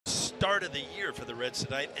start of the year for the Reds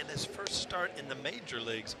tonight, and his first start in the major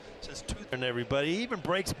leagues since 2000. And everybody, he even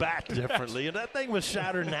breaks back differently, and that thing was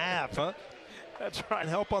shattered in half, huh? That's right. And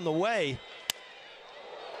help on the way.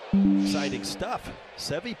 Exciting stuff.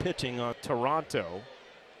 Sevy pitching on Toronto.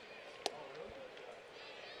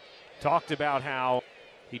 Talked about how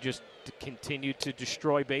he just continued to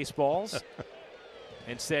destroy baseballs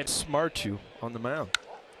and said, smart you on the mound.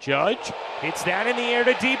 Judge hits that in the air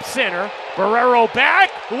to deep center. Barrero back,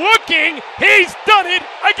 looking, he's done it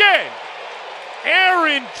again.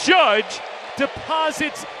 Aaron Judge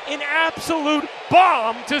deposits an absolute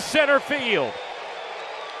bomb to center field.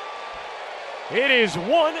 It is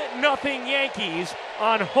 1-0 Yankees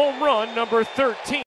on home run number 13.